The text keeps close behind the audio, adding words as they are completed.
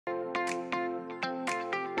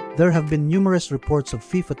There have been numerous reports of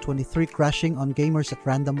FIFA 23 crashing on gamers at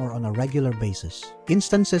random or on a regular basis.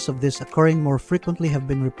 Instances of this occurring more frequently have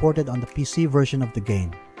been reported on the PC version of the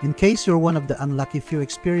game. In case you're one of the unlucky few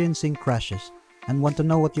experiencing crashes and want to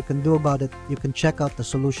know what you can do about it, you can check out the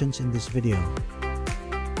solutions in this video.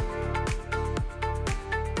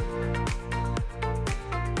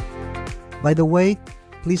 By the way,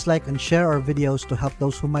 please like and share our videos to help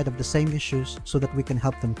those who might have the same issues so that we can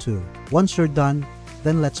help them too. Once you're done,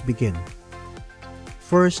 then let's begin.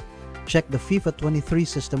 First, check the FIFA 23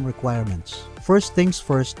 system requirements. First things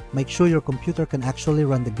first, make sure your computer can actually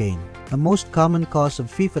run the game. The most common cause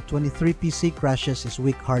of FIFA 23 PC crashes is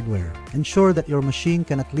weak hardware. Ensure that your machine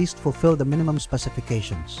can at least fulfill the minimum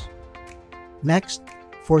specifications. Next,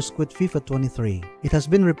 force quit FIFA 23. It has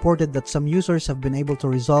been reported that some users have been able to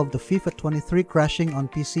resolve the FIFA 23 crashing on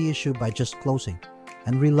PC issue by just closing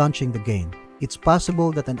and relaunching the game. It's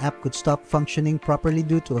possible that an app could stop functioning properly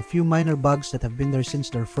due to a few minor bugs that have been there since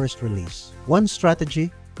their first release. One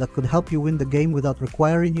strategy that could help you win the game without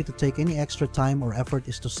requiring you to take any extra time or effort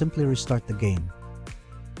is to simply restart the game.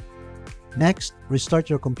 Next,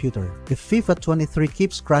 restart your computer. If FIFA 23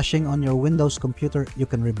 keeps crashing on your Windows computer, you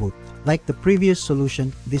can reboot. Like the previous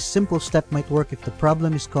solution, this simple step might work if the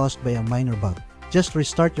problem is caused by a minor bug. Just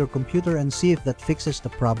restart your computer and see if that fixes the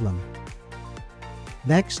problem.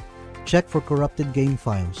 Next, check for corrupted game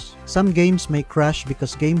files. Some games may crash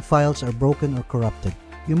because game files are broken or corrupted.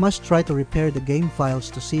 You must try to repair the game files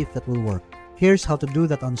to see if that will work. Here's how to do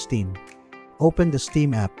that on Steam. Open the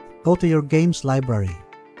Steam app. Go to your games library.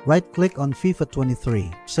 Right-click on FIFA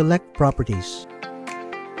 23. Select Properties.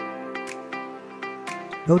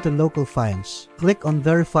 Go to Local Files. Click on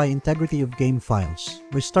Verify Integrity of Game Files.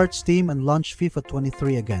 Restart Steam and launch FIFA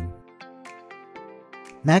 23 again.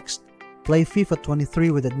 Next, play FIFA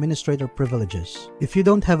 23 with administrator privileges. If you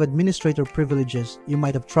don't have administrator privileges, you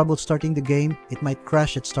might have trouble starting the game, it might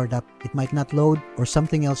crash at startup, it might not load, or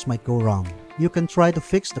something else might go wrong. You can try to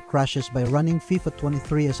fix the crashes by running FIFA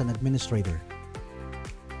 23 as an administrator.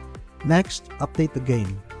 Next, update the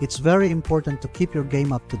game. It's very important to keep your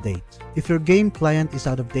game up to date. If your game client is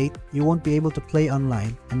out of date, you won't be able to play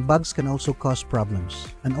online, and bugs can also cause problems.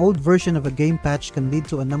 An old version of a game patch can lead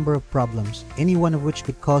to a number of problems, any one of which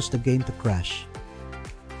could cause the game to crash.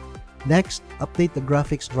 Next, update the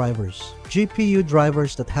graphics drivers. GPU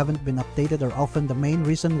drivers that haven't been updated are often the main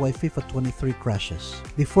reason why FIFA 23 crashes.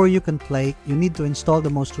 Before you can play, you need to install the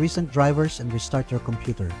most recent drivers and restart your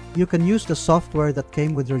computer. You can use the software that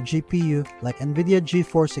came with your GPU, like NVIDIA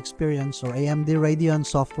GeForce Experience or AMD Radeon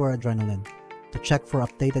Software Adrenaline, to check for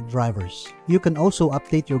updated drivers. You can also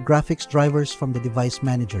update your graphics drivers from the device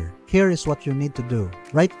manager. Here is what you need to do.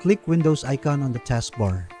 Right-click Windows icon on the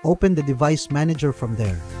taskbar. Open the device manager from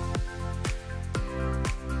there.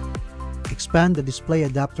 Expand the display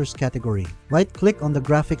adapters category. Right-click on the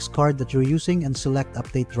graphics card that you're using and select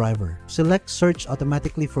Update Driver. Select Search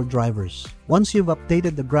automatically for drivers. Once you've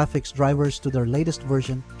updated the graphics drivers to their latest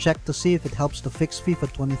version, check to see if it helps to fix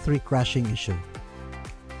FIFA 23 crashing issue.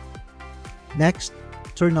 Next,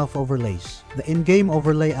 turn off overlays. The in-game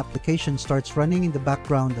overlay application starts running in the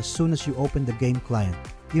background as soon as you open the game client.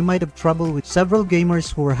 You might have trouble with several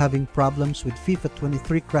gamers who were having problems with FIFA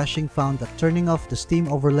 23 crashing found that turning off the Steam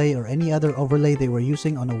overlay or any other overlay they were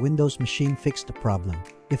using on a Windows machine fixed the problem.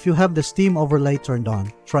 If you have the Steam overlay turned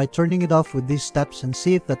on, try turning it off with these steps and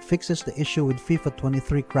see if that fixes the issue with FIFA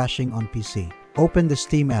 23 crashing on PC. Open the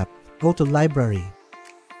Steam app. Go to Library.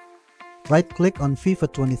 Right-click on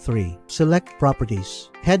FIFA 23. Select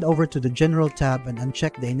Properties. Head over to the General tab and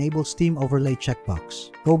uncheck the Enable Steam Overlay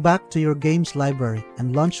checkbox. Go back to your games library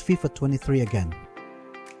and launch FIFA 23 again.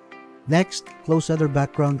 Next, close other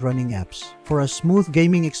background running apps. For a smooth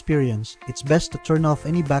gaming experience, it's best to turn off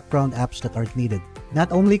any background apps that aren't needed.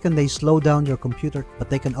 Not only can they slow down your computer, but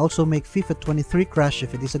they can also make FIFA 23 crash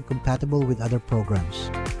if it isn't compatible with other programs.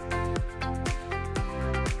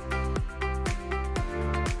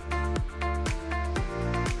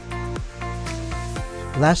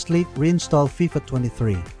 Lastly, reinstall FIFA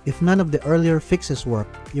 23. If none of the earlier fixes work,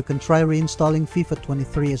 you can try reinstalling FIFA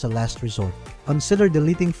 23 as a last resort. Consider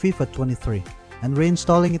deleting FIFA 23 and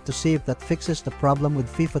reinstalling it to see if that fixes the problem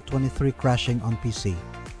with FIFA 23 crashing on PC.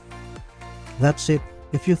 That's it.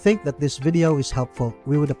 If you think that this video is helpful,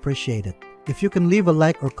 we would appreciate it. If you can leave a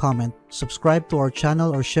like or comment, subscribe to our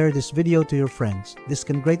channel or share this video to your friends. This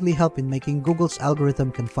can greatly help in making Google's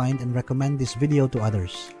algorithm can find and recommend this video to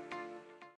others.